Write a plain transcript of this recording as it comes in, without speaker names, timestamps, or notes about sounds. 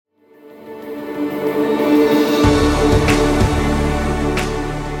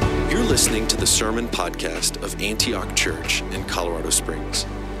podcast of Antioch Church in Colorado Springs.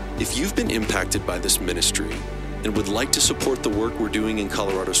 If you've been impacted by this ministry and would like to support the work we're doing in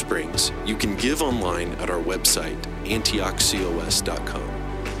Colorado Springs, you can give online at our website,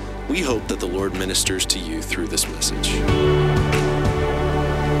 antiochcos.com. We hope that the Lord ministers to you through this message.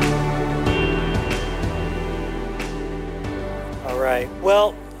 All right.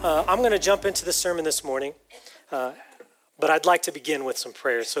 Well, I'm going to jump into the sermon this morning, but I'd like to begin with some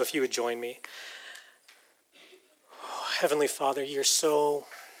prayers, so if you would join me. Oh, Heavenly Father, you're so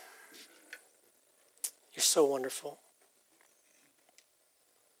wonderful.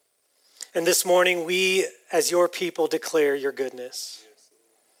 And this morning, we, as your people, declare your goodness.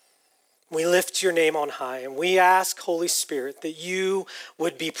 We lift your name on high, and we ask, Holy Spirit, that you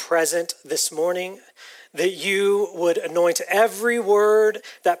would be present this morning, that you would anoint every word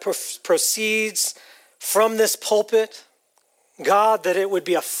that proceeds from this pulpit. God, that it would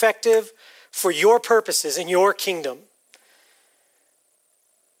be effective for your purposes in your kingdom.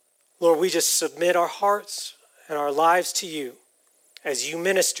 Lord, we just submit our hearts and our lives to you as you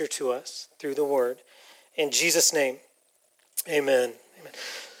minister to us through the word. In Jesus' name, amen. Amen.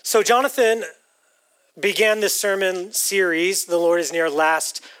 So Jonathan began this sermon series, The Lord is Near,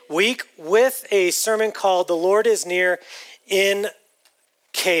 last week with a sermon called The Lord is Near in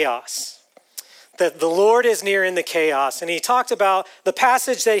Chaos. That the Lord is near in the chaos. And he talked about, the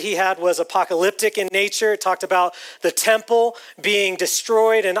passage that he had was apocalyptic in nature. It talked about the temple being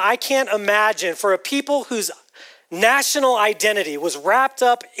destroyed. And I can't imagine, for a people whose national identity was wrapped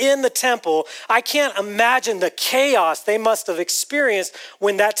up in the temple, I can't imagine the chaos they must have experienced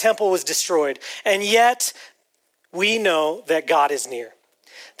when that temple was destroyed. And yet, we know that God is near,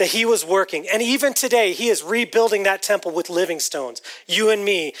 that he was working. And even today, he is rebuilding that temple with living stones, you and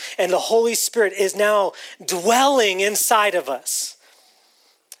me. And the Holy Spirit is now dwelling inside of us.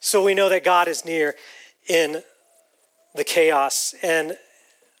 So we know that God is near in the chaos. And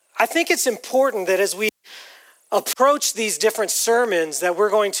I think it's important that as we approach these different sermons that we're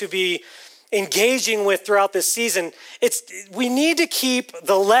going to be engaging with throughout this season, we need to keep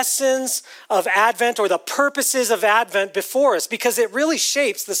the lessons of Advent or the purposes of Advent before us, because it really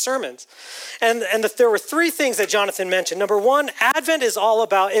shapes the sermons. And there were three things that Jonathan mentioned. Number one, Advent is all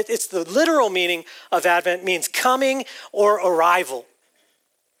about, it's the literal meaning of Advent means coming or arrival.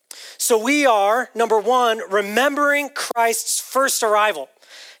 So we are, number one, remembering Christ's first arrival.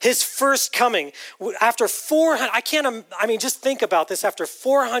 His first coming. After 400, just think about this. After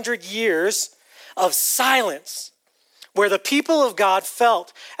 400 years of silence, where the people of God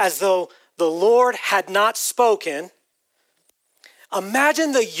felt as though the Lord had not spoken,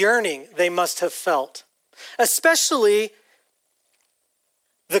 imagine the yearning they must have felt, especially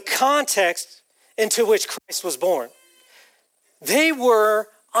the context into which Christ was born. They were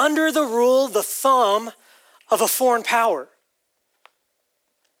under the rule, the thumb of a foreign power.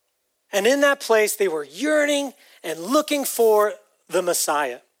 And in that place, they were yearning and looking for the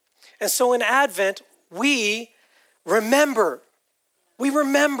Messiah. And so in Advent, we remember. We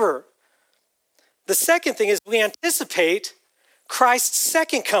remember. The second thing is we anticipate Christ's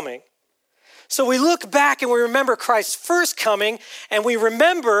second coming. So we look back and we remember Christ's first coming, and we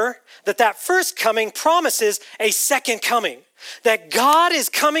remember that first coming promises a second coming. That God is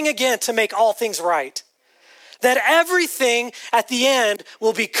coming again to make all things right. That everything at the end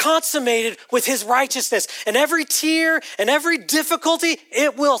will be consummated with his righteousness. And every tear and every difficulty,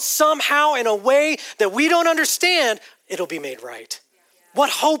 it will somehow, in a way that we don't understand, it'll be made right.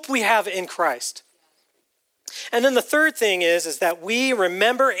 What hope we have in Christ. And then the third thing is that we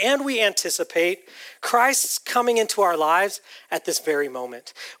remember and we anticipate Christ's coming into our lives at this very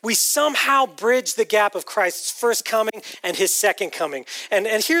moment. We somehow bridge the gap of Christ's first coming and his second coming. And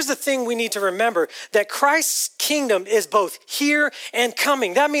here's the thing we need to remember, that Christ's kingdom is both here and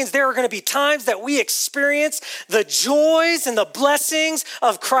coming. That means there are going to be times that we experience the joys and the blessings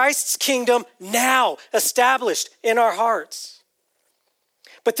of Christ's kingdom now established in our hearts.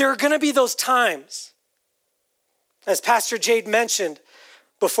 But there are going to be those times, as Pastor Jade mentioned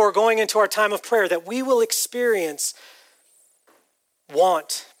before going into our time of prayer, that we will experience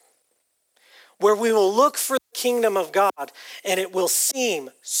want, where we will look for the kingdom of God and it will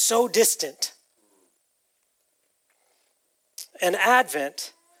seem so distant. And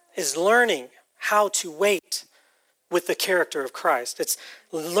Advent is learning how to wait with the character of Christ. It's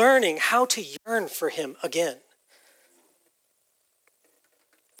learning how to yearn for him again.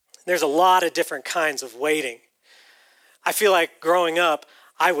 There's a lot of different kinds of waiting. I feel like growing up,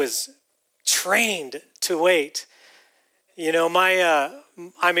 I was trained to wait. You know, my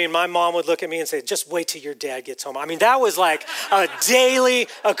I mean, my mom would look at me and say, just wait till your dad gets home. I mean, that was like a daily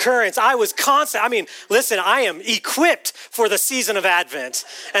occurrence. I was constant. I mean, listen, I am equipped for the season of Advent.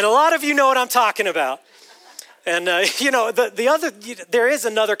 And a lot of you know what I'm talking about. And, there is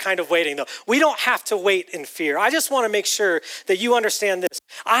another kind of waiting, though. We don't have to wait in fear. I just want to make sure that you understand this.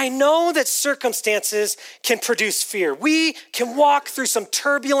 I know that circumstances can produce fear. We can walk through some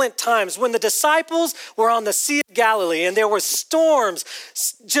turbulent times. When the disciples were on the Sea of Galilee and there were storms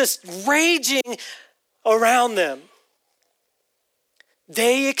just raging around them,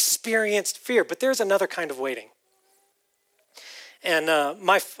 they experienced fear. But there's another kind of waiting. And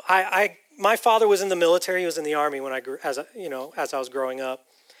my father was in the military. He was in the Army when as I was growing up.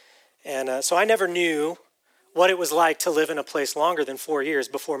 And so I never knew what it was like to live in a place longer than 4 years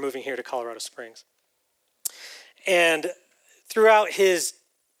before moving here to Colorado Springs. And throughout his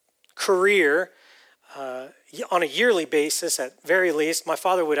career, on a yearly basis, at very least, my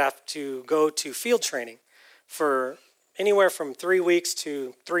father would have to go to field training for anywhere from 3 weeks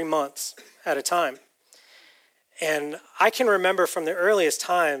to 3 months at a time. And I can remember from the earliest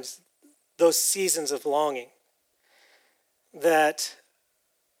times those seasons of longing that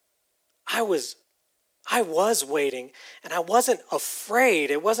I was waiting, and I wasn't afraid.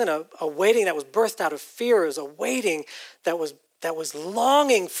 It wasn't a waiting that was birthed out of fear. It was a waiting that was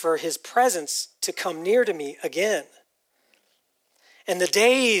longing for his presence to come near to me again. And the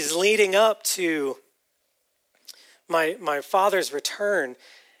days leading up to my father's return,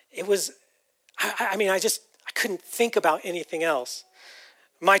 it was, I couldn't think about anything else.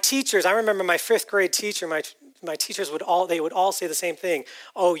 My teachers, I remember my 5th grade teacher, my teachers would all say the same thing.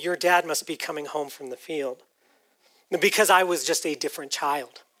 Oh, your dad must be coming home from the field. Because I was just a different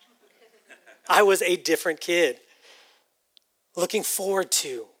child. I was a different kid. Looking forward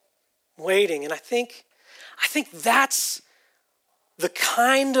to, waiting. And I think that's the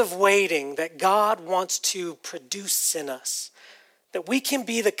kind of waiting that God wants to produce in us. That we can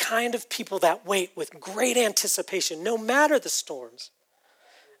be the kind of people that wait with great anticipation, no matter the storms.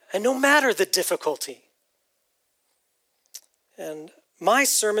 And no matter the difficulty. And my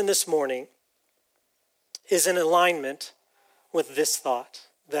sermon this morning is in alignment with this thought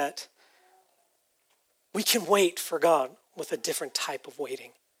that we can wait for God with a different type of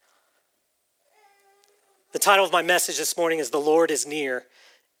waiting. The title of my message this morning is "The Lord is Near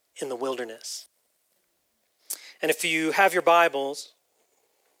in the Wilderness." And if you have your Bibles,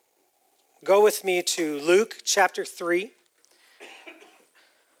 go with me to Luke chapter 3.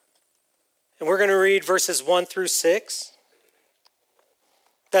 And we're going to read verses 1 through 6.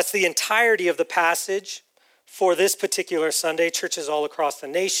 That's the entirety of the passage for this particular Sunday. Churches all across the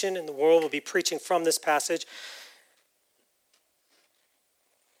nation and the world will be preaching from this passage.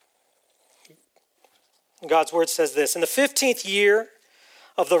 God's word says this: in the 15th year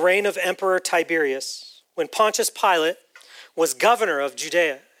of the reign of Emperor Tiberius, when Pontius Pilate was governor of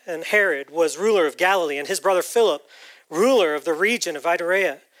Judea, and Herod was ruler of Galilee, and his brother Philip, ruler of the region of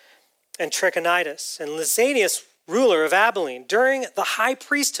Iturea and Trachonitis, and Lysanias, ruler of Abilene, during the high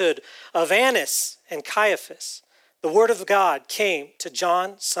priesthood of Annas and Caiaphas, the word of God came to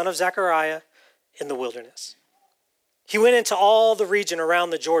John, son of Zechariah, in the wilderness. He went into all the region around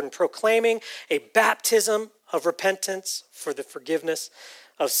the Jordan, proclaiming a baptism of repentance for the forgiveness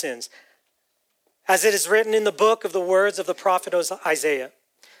of sins. As it is written in the book of the words of the prophet Isaiah,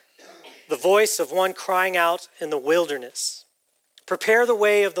 the voice of one crying out in the wilderness, prepare the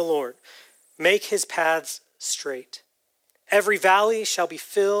way of the Lord, make his paths straight. Every valley shall be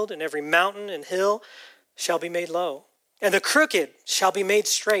filled, and every mountain and hill shall be made low. And the crooked shall be made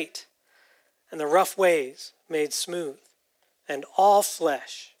straight, and the rough ways made smooth. And all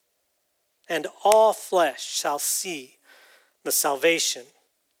flesh shall see the salvation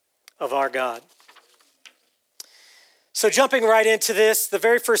of our God. So jumping right into this, the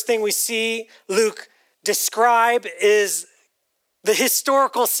very first thing we see Luke describe is the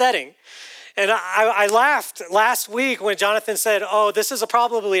historical setting. And I laughed last week when Jonathan said, oh, this is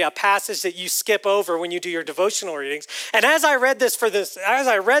probably a passage that you skip over when you do your devotional readings. And as I read this for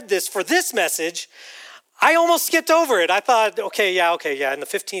this message, I almost skipped over it. I thought, okay, yeah. In the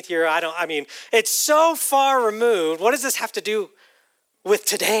 15th year, it's so far removed. What does this have to do with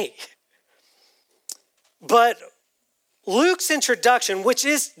today? But Luke's introduction, which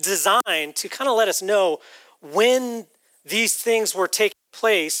is designed to kind of let us know when these things were taking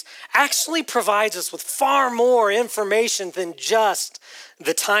place, actually provides us with far more information than just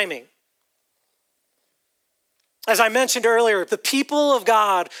the timing. As I mentioned earlier, the people of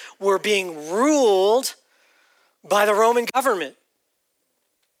God were being ruled by the Roman government.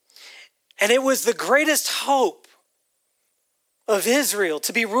 And it was the greatest hope of Israel,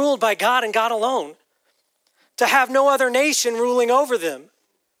 to be ruled by God and God alone, to have no other nation ruling over them.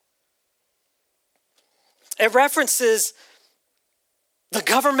 It references the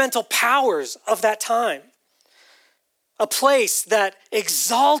governmental powers of that time, a place that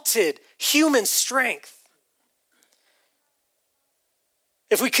exalted human strength.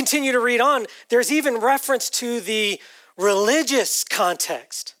 If we continue to read on, there's even reference to the religious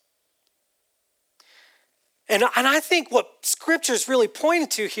context. And I think what Scripture is really pointing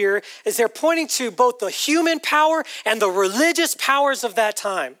to here is they're pointing to both the human power and the religious powers of that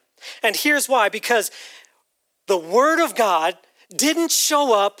time. And here's why: because the Word of God didn't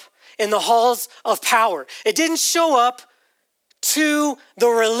show up in the halls of power. It didn't show up to the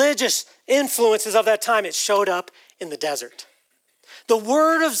religious influences of that time. It showed up in the desert. The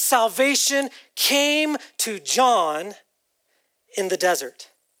word of salvation came to John in the desert.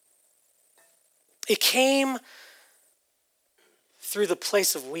 It came through the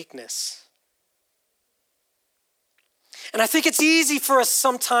place of weakness. And I think it's easy for us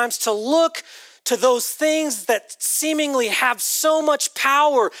sometimes to look to those things that seemingly have so much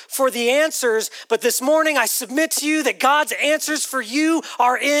power for the answers. But this morning I submit to you that God's answers for you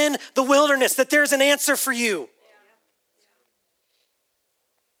are in the wilderness, that there's an answer for you.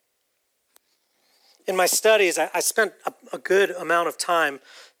 In my studies, I spent a good amount of time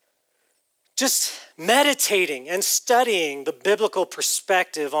just meditating and studying the biblical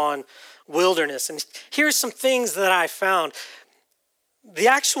perspective on wilderness. And here's some things that I found. The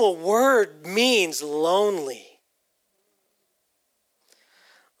actual word means lonely.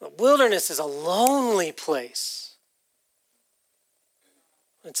 The wilderness is a lonely place.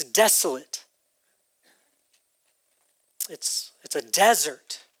 It's desolate. It's a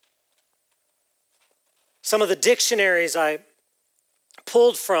desert. Some of the dictionaries I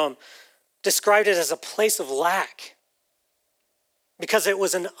pulled from described it as a place of lack because it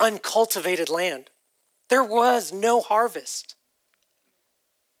was an uncultivated land. There was no harvest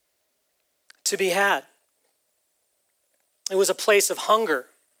to be had. It was a place of hunger.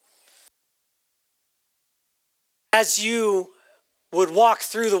 As you would walk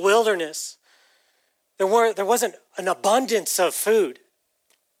through the wilderness, there wasn't an abundance of food.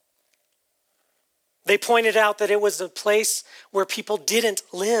 They pointed out that it was a place where people didn't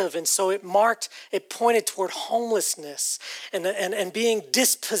live, and so it pointed toward homelessness and being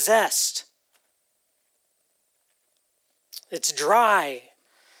dispossessed. It's dry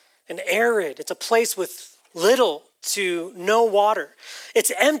and arid. It's a place with little to no water.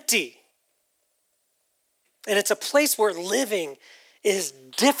 It's empty. And it's a place where living is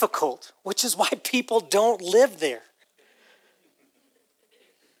difficult, which is why people don't live there.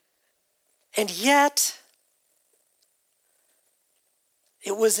 And yet,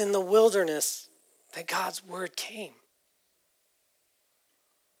 it was in the wilderness that God's word came.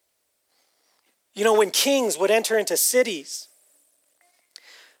 You know, when kings would enter into cities,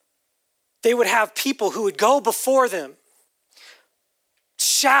 they would have people who would go before them,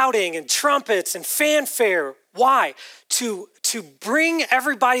 shouting and trumpets and fanfare. Why? To bring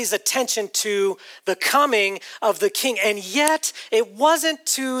everybody's attention to the coming of the king. And yet, it wasn't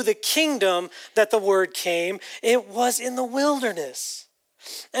to the kingdom that the word came. It was in the wilderness.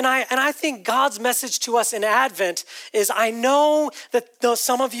 And I think God's message to us in Advent is, I know that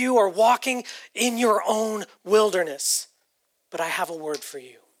some of you are walking in your own wilderness, but I have a word for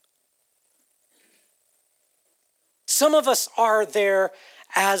you. Some of us are there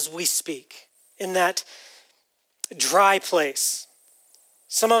as we speak, in that dry place.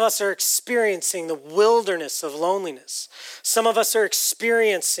 Some of us are experiencing the wilderness of loneliness. Some of us are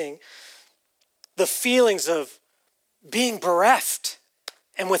experiencing the feelings of being bereft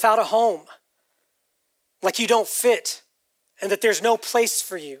and without a home, like you don't fit and that there's no place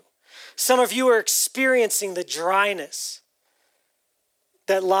for you. Some of you are experiencing the dryness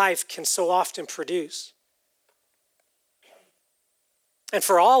that life can so often produce. And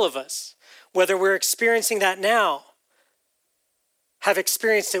for all of us, whether we're experiencing that now, have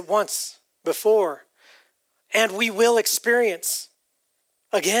experienced it once before, and we will experience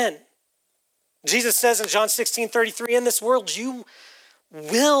again. Jesus says in John 16:33, in this world you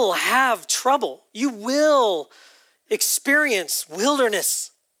will have trouble. You will experience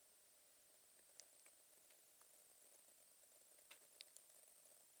wilderness.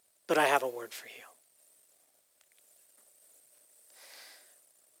 But I have a word for you.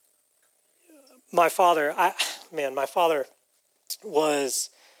 My father was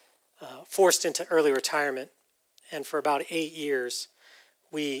forced into early retirement, and for about 8 years,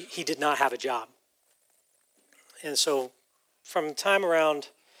 he did not have a job. And so from time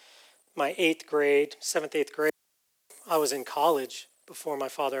around my 7th, 8th grade, I was in college before my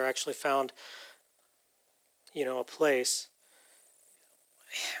father actually found, a place.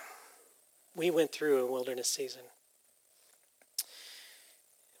 We went through a wilderness season.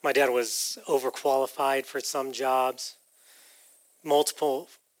 My dad was overqualified for some jobs, multiple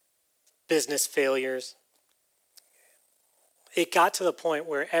business failures. It got to the point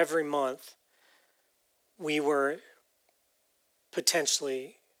where every month we were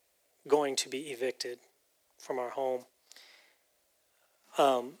potentially going to be evicted from our home.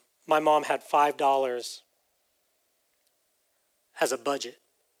 My mom had $5 as a budget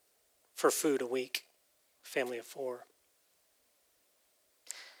for food a week, family of 4.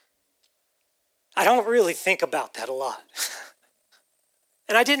 I don't really think about that a lot.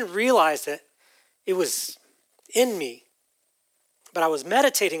 And I didn't realize that it was in me. But I was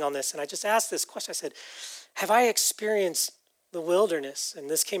meditating on this, and I just asked this question. I said, have I experienced the wilderness? And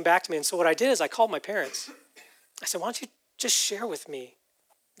this came back to me. And so what I did is I called my parents. I said, why don't you just share with me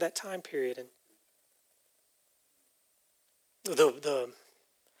that time period? And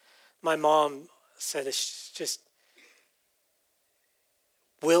my mom said it's just,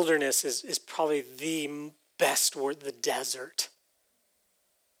 wilderness is probably the best word, the desert.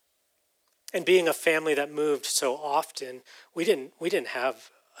 And being a family that moved so often, we didn't have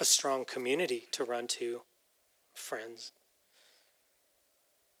a strong community to run to, friends.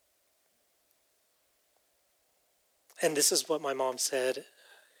 And this is what my mom said,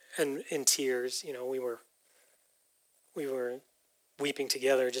 and in tears, we were weeping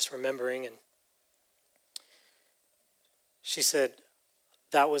together, just remembering, and she said,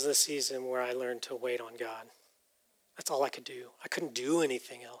 that was the season where I learned to wait on God. That's all I could do. I couldn't do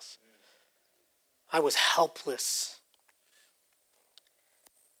anything else. I was helpless.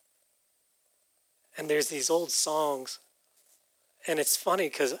 And there's these old songs, and it's funny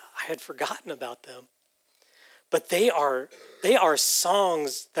because I had forgotten about them. But they are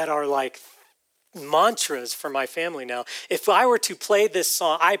songs that are like mantras for my family now. If I were to play this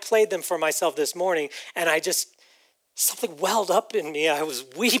song, I played them for myself this morning, and something welled up in me. I was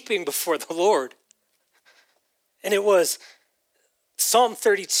weeping before the Lord. And it was Psalm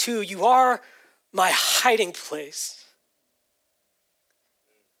 32, you are my hiding place.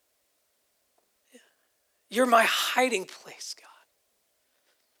 You're my hiding place, God.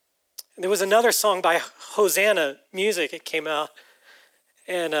 And there was another song by Hosanna Music. It came out.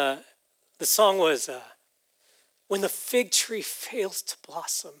 And the song was, when the fig tree fails to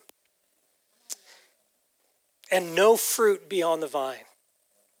blossom and no fruit be on the vine,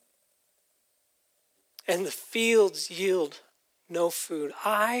 and the fields yield no food,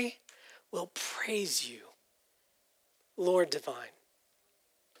 I will praise you, Lord divine.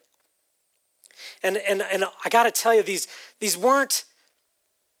 And I got to tell you, these weren't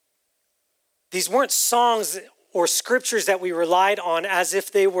songs or scriptures that we relied on as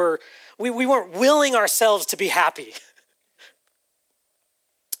if they were, we weren't willing ourselves to be happy.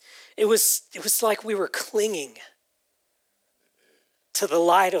 It was like we were clinging to the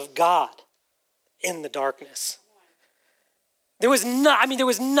light of God in the darkness. There was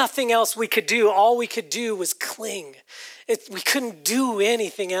nothing else we could do. All we could do was cling. We couldn't do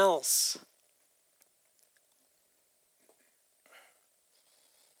anything else.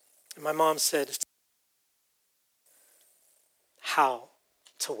 And my mom said how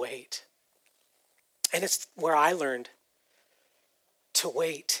to wait. And it's where I learned to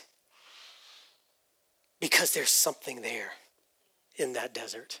wait, because there's something there in that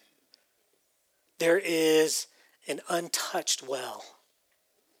desert. There is an untouched well.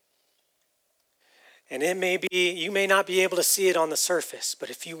 And you may not be able to see it on the surface,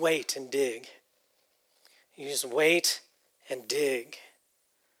 but if you wait and dig, you just wait and dig,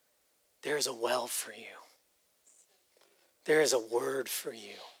 there is a well for you. There is a word for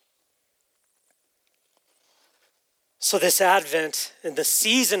you. So this Advent, in the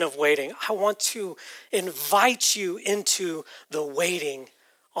season of waiting, I want to invite you into the waiting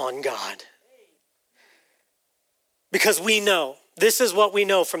on God. Because we know, this is what we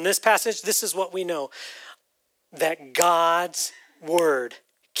know from this passage, this is what we know, that God's word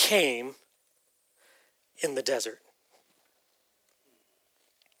came in the desert.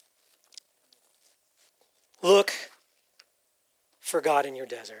 Look for God in your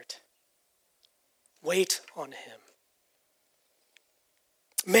desert. Wait on him.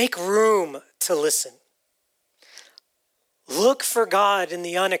 Make room to listen. Look for God in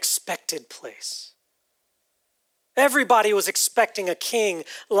the unexpected place. Everybody was expecting a king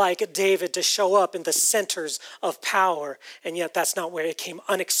like David to show up in the centers of power, and yet that's not where it came,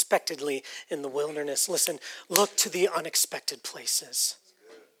 unexpectedly in the wilderness. Listen, look to the unexpected places.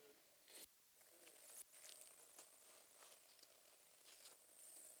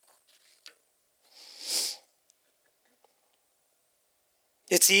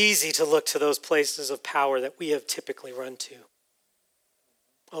 It's easy to look to those places of power that we have typically run to.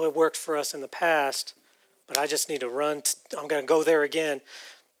 Oh, it worked for us in the past, but I just need to run. I'm going to go there again.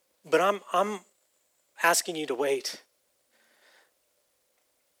 But I'm asking you to wait.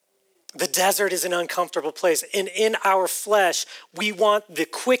 The desert is an uncomfortable place. And in our flesh, we want the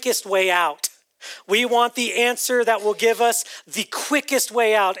quickest way out. We want the answer that will give us the quickest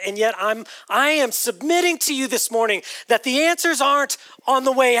way out. And yet I am submitting to you this morning that the answers aren't on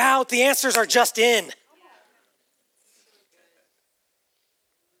the way out. The answers are just in.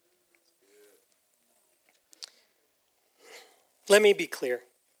 Let me be clear.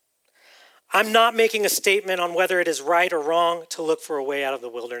 I'm not making a statement on whether it is right or wrong to look for a way out of the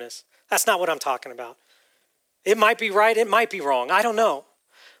wilderness. That's not what I'm talking about. It might be right, it might be wrong. I don't know.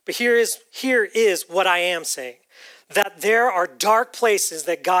 But here is what I am saying. That there are dark places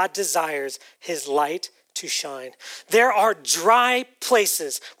that God desires his light to shine. There are dry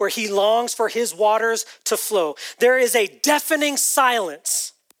places where he longs for his waters to flow. There is a deafening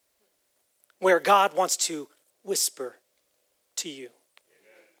silence where God wants to whisper to you.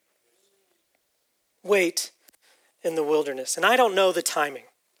 Wait in the wilderness. And I don't know the timing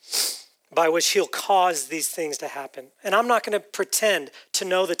by which he'll cause these things to happen. And I'm not going to pretend to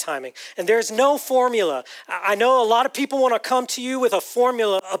know the timing. And there's no formula. I know a lot of people want to come to you with a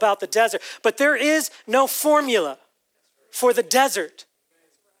formula about the desert, but there is no formula for the desert.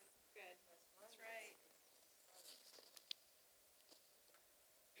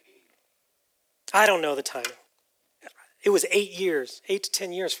 I don't know the timing. It was 8 to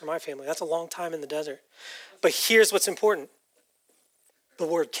 10 years for my family. That's a long time in the desert. But here's what's important. The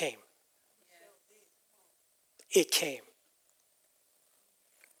word came. It came.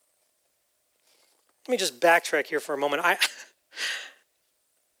 Let me just backtrack here for a moment.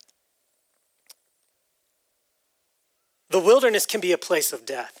 The wilderness can be a place of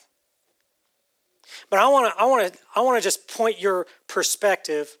death. But I want to just point your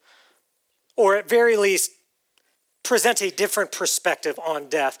perspective, or at very least present a different perspective on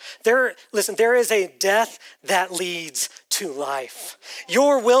death. There is a death that leads to life.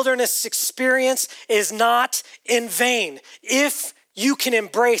 Your wilderness experience is not in vain if you can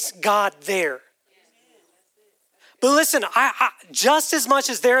embrace God there. But listen, just as much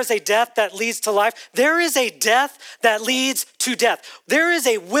as there is a death that leads to life, there is a death that leads to death. There is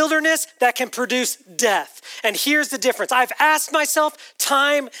a wilderness that can produce death. And here's the difference. I've asked myself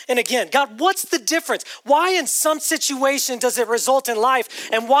time and again, God, what's the difference? Why in some situations does it result in life?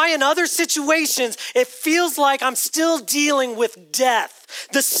 And why in other situations it feels like I'm still dealing with death?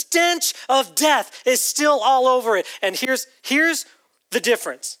 The stench of death is still all over it. And here's the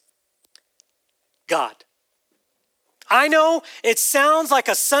difference. God. I know it sounds like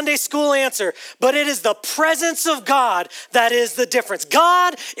a Sunday school answer, but it is the presence of God that is the difference.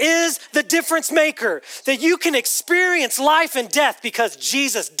 God is the difference maker, that you can experience life and death because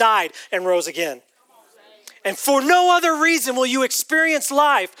Jesus died and rose again. And for no other reason will you experience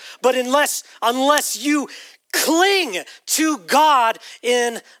life, but unless you cling to God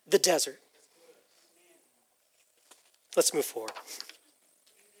in the desert. Let's move forward.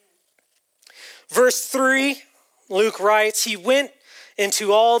 Verse 3. Luke writes, he went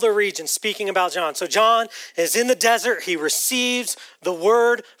into all the regions, speaking about John. So John is in the desert. He receives the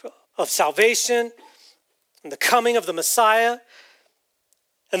word of salvation and the coming of the Messiah.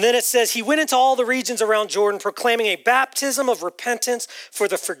 And then it says, he went into all the regions around Jordan, proclaiming a baptism of repentance for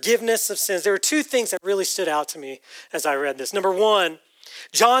the forgiveness of sins. There are two things that really stood out to me as I read this. Number one,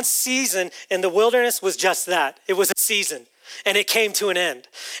 John's season in the wilderness was just that. It was a season. And it came to an end.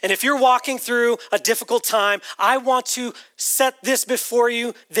 And if you're walking through a difficult time, I want to set this before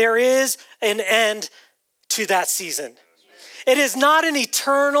you. There is an end to that season. It is not an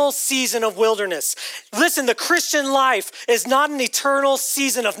eternal season of wilderness. Listen, the Christian life is not an eternal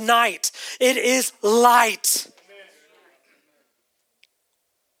season of night. It is light.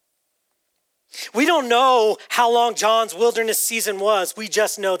 We don't know how long John's wilderness season was. We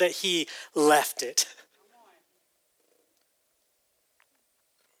just know that he left it.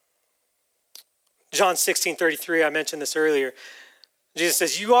 John 16:33, I mentioned this earlier. Jesus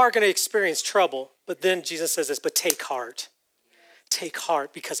says, you are going to experience trouble. But then Jesus says this, but take heart. Take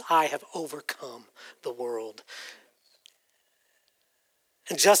heart because I have overcome the world.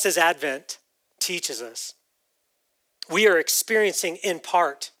 And just as Advent teaches us, we are experiencing in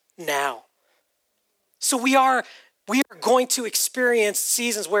part now. So we are going to experience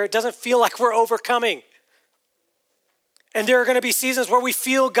seasons where it doesn't feel like we're overcoming. And there are going to be seasons where we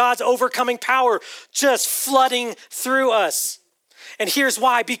feel God's overcoming power just flooding through us. And here's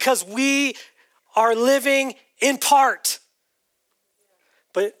why, because we are living in part.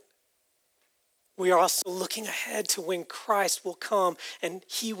 But we are also looking ahead to when Christ will come and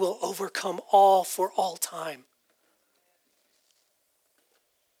he will overcome all for all time.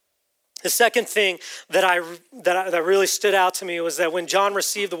 The second thing that really stood out to me was that when John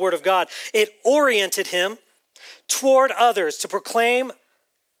received the word of God, it oriented him toward others to proclaim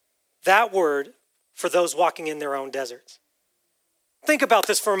that word for those walking in their own deserts. Think about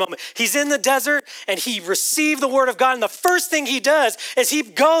this for a moment. He's in the desert and he received the word of God. And the first thing he does is he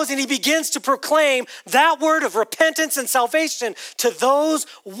goes and he begins to proclaim that word of repentance and salvation to those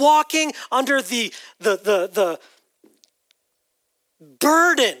walking under the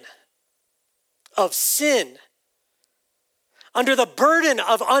burden of sin, under the burden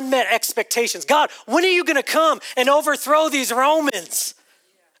of unmet expectations. God, when are you going to come and overthrow these Romans?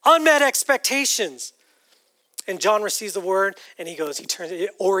 Unmet expectations. And John receives the word and he turns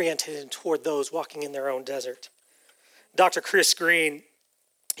it oriented toward those walking in their own desert. Dr. Chris Green,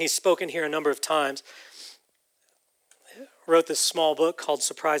 he's spoken here a number of times, wrote this small book called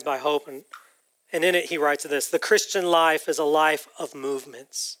Surprised by Hope. And in it he writes this: the Christian life is a life of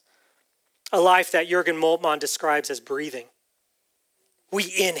movements. A life that Jürgen Moltmann describes as breathing.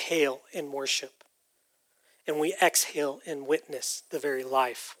 We inhale in worship and we exhale and witness the very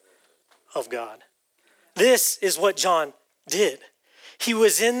life of God. This is what John did. He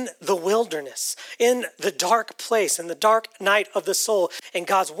was in the wilderness, in the dark place, in the dark night of the soul, and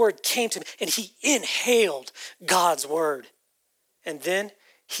God's word came to him, and he inhaled God's word. And then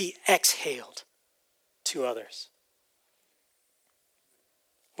he exhaled to others.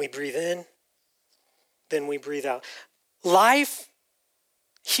 We breathe in, then we breathe out. Life,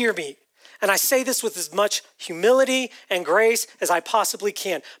 hear me, and I say this with as much humility and grace as I possibly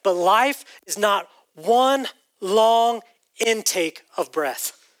can, but life is not one long intake of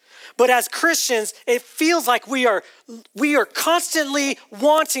breath. But as Christians, it feels like we are constantly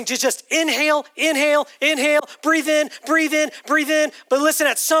wanting to just inhale, breathe in. But listen,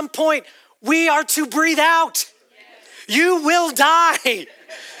 at some point, we are to breathe out. Yes. You will die.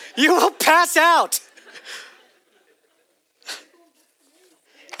 You will pass out.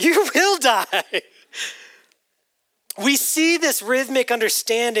 You will die. We see this rhythmic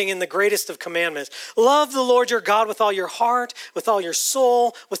understanding in the greatest of commandments. Love the Lord your God with all your heart, with all your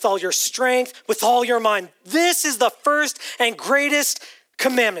soul, with all your strength, with all your mind. This is the first and greatest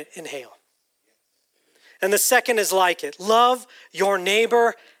commandment. Inhale. And the second is like it. Love your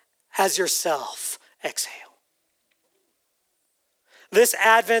neighbor as yourself. Exhale. This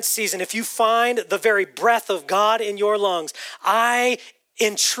Advent season, if you find the very breath of God in your lungs, I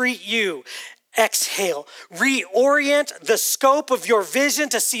entreat you. Exhale. Reorient the scope of your vision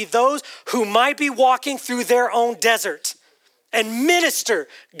to see those who might be walking through their own desert and minister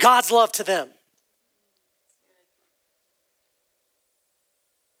God's love to them.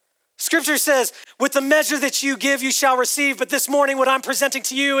 Scripture says, with the measure that you give, you shall receive. But this morning, what I'm presenting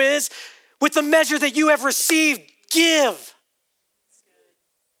to you is, with the measure that you have received, give.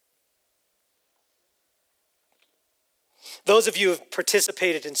 Those of you who have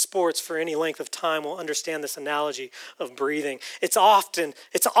participated in sports for any length of time will understand this analogy of breathing. It's often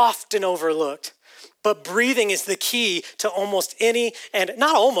overlooked. But breathing is the key to almost any, and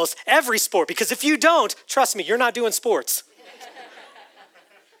not almost, every sport. Because if you don't, trust me, you're not doing sports.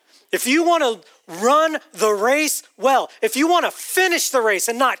 If you want to run the race well, if you want to finish the race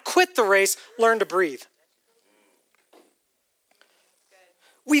and not quit the race, learn to breathe.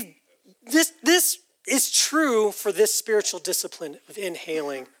 This is true for this spiritual discipline of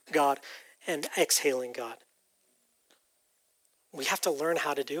inhaling God and exhaling God. We have to learn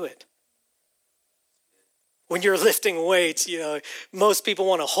how to do it. When you're lifting weights, most people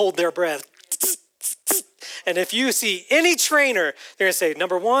want to hold their breath. And if you see any trainer, they're going to say,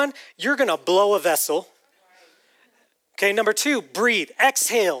 number one, you're going to blow a vessel. Okay, number two, breathe,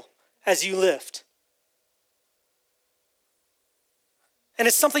 exhale as you lift. And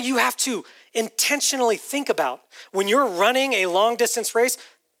it's something you have to intentionally think about. When you're running a long distance race,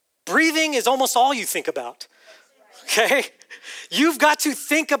 breathing is almost all you think about. Okay? You've got to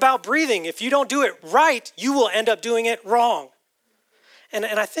think about breathing. If you don't do it right, you will end up doing it wrong. And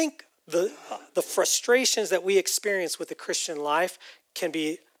I think the frustrations that we experience with the Christian life can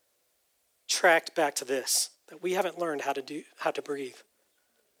be tracked back to this, that we haven't learned how to breathe.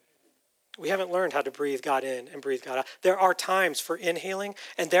 We haven't learned how to breathe God in and breathe God out. There are times for inhaling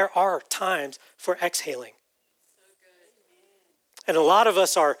and there are times for exhaling. And a lot of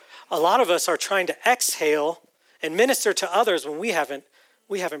us are trying to exhale and minister to others when we haven't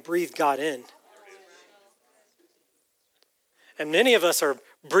breathed God in. And many of us are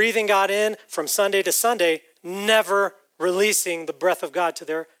breathing God in from Sunday to Sunday, never releasing the breath of God to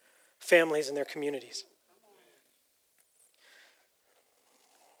their families and their communities.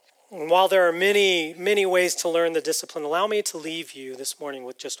 And while there are many, many ways to learn the discipline, allow me to leave you this morning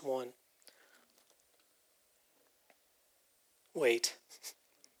with just one. Wait.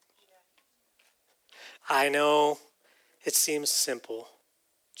 I know it seems simple.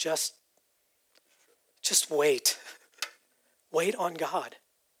 Just wait. Wait on God.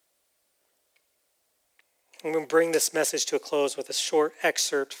 I'm going to bring this message to a close with a short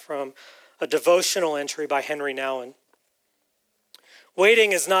excerpt from a devotional entry by Henry Nouwen.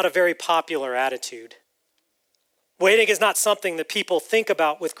 Waiting is not a very popular attitude. Waiting is not something that people think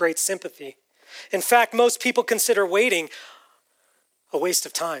about with great sympathy. In fact, most people consider waiting a waste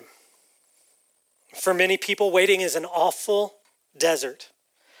of time. For many people, waiting is an awful desert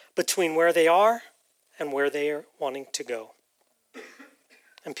between where they are and where they are wanting to go.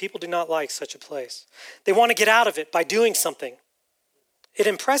 And people do not like such a place. They want to get out of it by doing something. It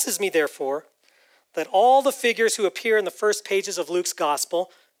impresses me, therefore, that all the figures who appear in the first pages of Luke's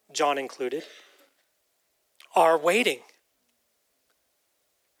gospel, John included, are waiting.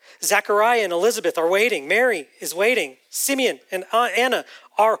 Zechariah and Elizabeth are waiting. Mary is waiting. Simeon and Anna,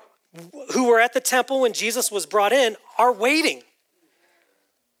 who were at the temple when Jesus was brought in, are waiting.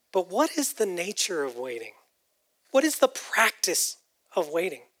 But what is the nature of waiting? What is the practice of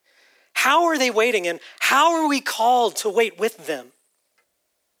waiting? How are they waiting, and how are we called to wait with them?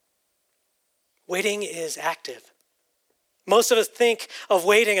 Waiting is active. Most of us think of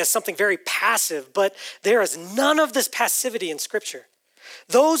waiting as something very passive, but there is none of this passivity in Scripture.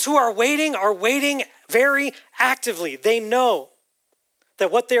 Those who are waiting very actively. They know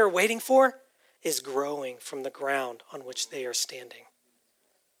that what they are waiting for is growing from the ground on which they are standing.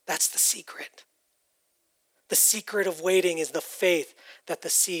 That's the secret. The secret of waiting is the faith that the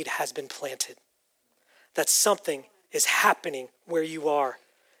seed has been planted, that something is happening where you are,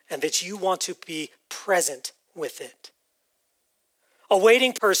 and that you want to be present with it. A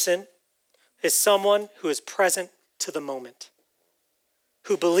waiting person is someone who is present to the moment,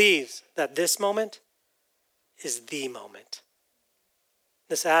 who believes that this moment is the moment.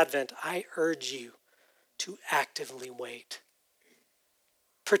 This Advent, I urge you to actively wait.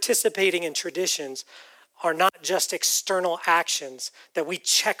 Participating in traditions are not just external actions that we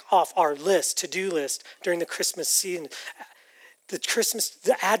check off our list, to-do list during the Christmas season.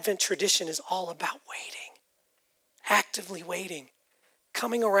 The Advent tradition is all about waiting, actively waiting,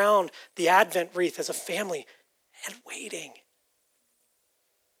 coming around the Advent wreath as a family and waiting.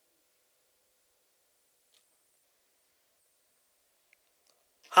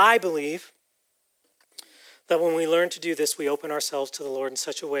 I believe that when we learn to do this, we open ourselves to the Lord in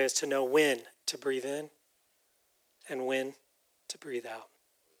such a way as to know when to breathe in and when to breathe out.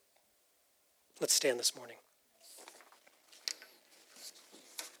 Let's stand this morning.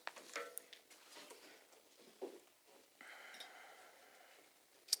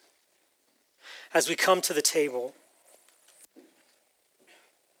 As we come to the table,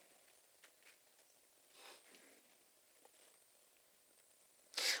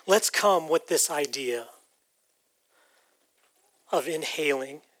 let's come with this idea of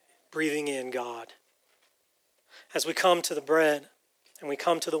inhaling, breathing in God. As we come to the bread and we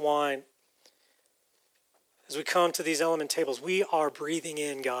come to the wine, as we come to these element tables, we are breathing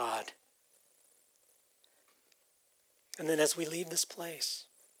in God. And then as we leave this place,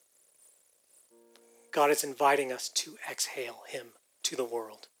 God is inviting us to exhale him to the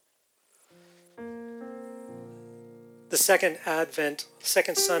world. The second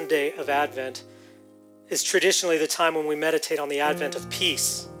Sunday of Advent is traditionally the time when we meditate on the advent of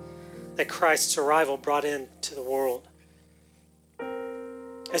peace that Christ's arrival brought into the world.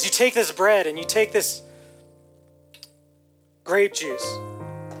 As you take this bread and you take this grape juice,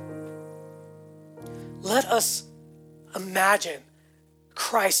 let us imagine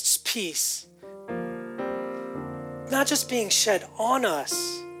Christ's peace not just being shed on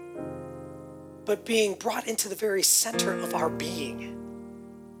us, but being brought into the very center of our being.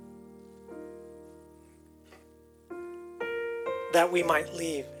 That we might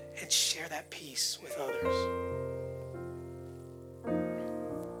leave and share that peace with others.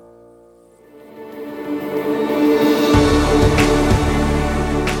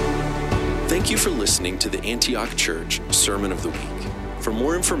 Thank you for listening to the Antioch Church Sermon of the Week. For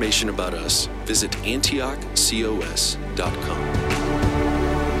more information about us, visit antiochcos.com.